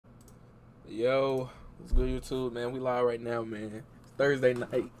Yo, what's good, YouTube, man? We live right now, man. It's Thursday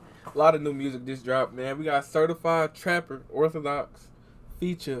night. A lot of new music just dropped, man. We got Certified Trapper, Orthodox,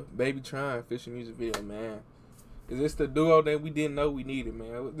 feature, BabyTron, official music video, man. Is this the duo that we didn't know we needed,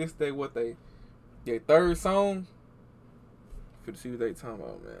 man? This they what their third song? For to see what they talking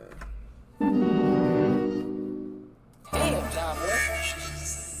about, man. Damn, John, boy.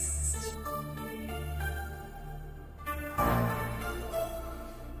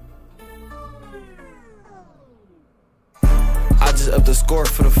 I just upped the score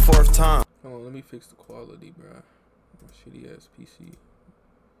for the 4th time. Hold on, let me fix the quality, bro. Shitty ass PC.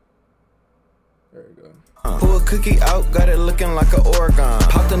 There we go. Pull a cookie out, got it looking like an Oregon.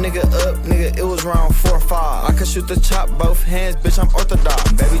 Popped the nigga up, nigga, it was round 4 or 5. I can shoot the chop both hands, bitch, I'm orthodox.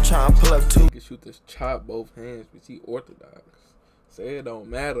 BabyTron pull up 2. You can shoot this chop both hands, but he orthodox. Say it don't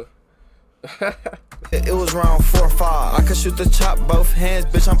matter. It was round 4 or 5. I can shoot the chop both hands,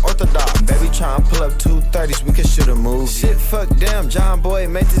 bitch, I'm orthodox. BabyTron pull up 230s, we can shoot a movie. Shit, fuck damn, John boy,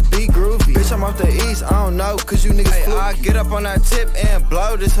 make this beat groovy. Bitch, I'm off the east, I don't know, cause you niggas fluky. I get up on that tip and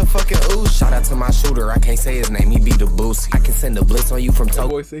blow this a fucking ooze. Shout out to my shooter, I can't say his name, he beat the boosie. I can send a blitz on you from That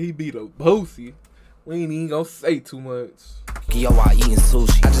boy said he beat a boosie. We ain't even gonna say too much. Tokyo while eating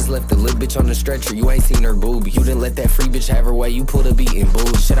sushi. I just left the little bitch on the stretcher, you ain't seen her boobie. You didn't let that free bitch have her way, you pulled a beat and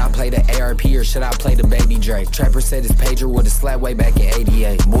booty. Should I play the ARP or should I play the Baby Drake? Trapper said his pager with a slap way back in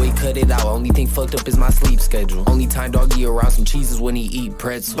 88. Boy, cut it out, only thing fucked up is my sleep schedule. Only time doggy around some cheeses when he eat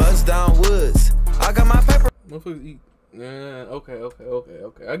pretzels. Buzz down woods, I got my paper. Motherfuckers eat. Yeah, okay.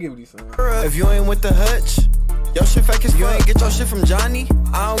 I get what he's saying. If you ain't with the hutch, your shit fake as fuck. You ain't get your shit from Johnny.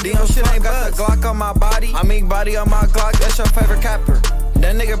 I don't do your shit, ain't got the Glock on my body. I mean body on my Glock, that's your favorite capper.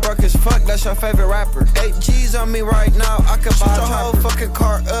 That nigga broke as fuck, that's your favorite rapper. 8 G's on me right now, I could buy your whole fucking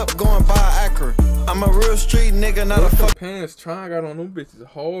car up, go and buy Acura. I'm a real street nigga, not a fuck. Pants Tron got on them bitches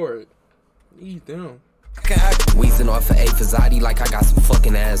hard. Eat them. Wheezing off of Fazati like I got some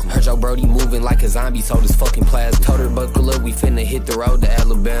fucking asthma. Heard Joe Brody moving like a zombie, sold his fucking plasma. Told her buckle up, we finna hit the road to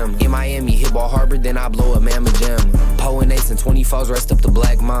Alabama. In Miami, hit Ball Harbor, then I blow a Mamma Jamma. Poe and Ace and 24s, rest up the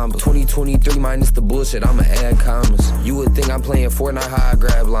Black Mamba. 2023 minus the bullshit, I'ma add commas. You would think I'm playing Fortnite, how I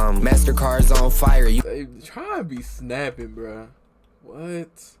grab llama. MasterCard's on fire, you They try to be snapping, bruh. What?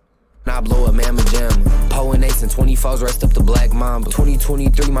 I blow a Mamma Jamma. Poe and Ace and 24s, rest up the Black Mamba.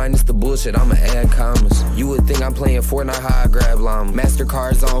 2023 minus the bullshit, I'ma add commas. You would think I'm playing Fortnite, how I grab llama.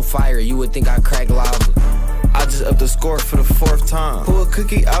 MasterCard's on fire, you would think I crack lava. I just upped the score for the 4th time. Pull a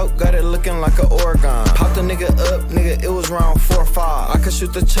cookie out, got it looking like an Oregon. Popped the nigga up, nigga, it was round 4 or 5. I can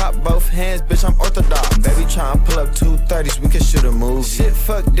shoot the chop both hands, bitch, I'm orthodox. BabyTron pull up 230s, we can shoot a movie. Shit,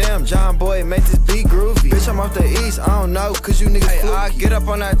 fuck damn, John boy, make this beat groovy. Bitch, I'm off the east, I don't know, cause you niggas fluky. I get up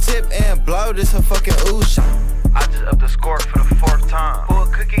on that tip and blow this a fucking ooze. I just upped the score for the 4th time. Pull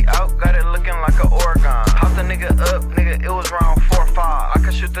a cookie out, got it looking like an Oregon. Popped the nigga up, nigga, it was round 4 or 5. I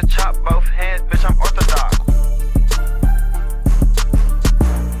can shoot the chop both hands, bitch, I'm orthodox.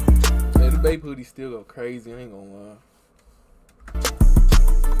 The baby hoodie still go crazy, I ain't gonna lie.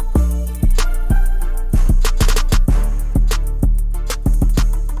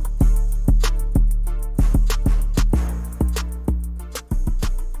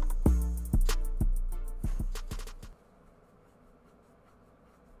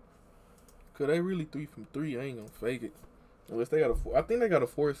 Could they really 3 from 3? I ain't gonna fake it. Unless they got a 4. I think they got a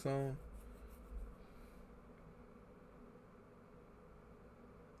 4th song.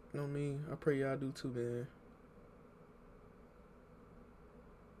 You know me. I pray y'all do too, man.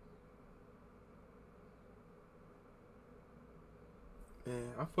 Man,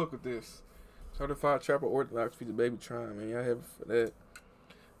 I fuck with this. Certified Trapper Orthodox feature BabyTron, man. Y'all have it for that.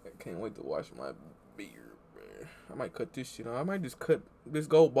 I can't wait to wash my beard, man. I might cut this shit off. I might just cut this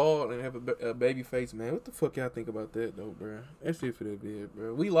gold bald and have a baby face, man. What the fuck y'all think about that, though, bro? That's it for that vid,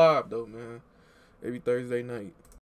 bro. We live, though, man. Every Thursday night.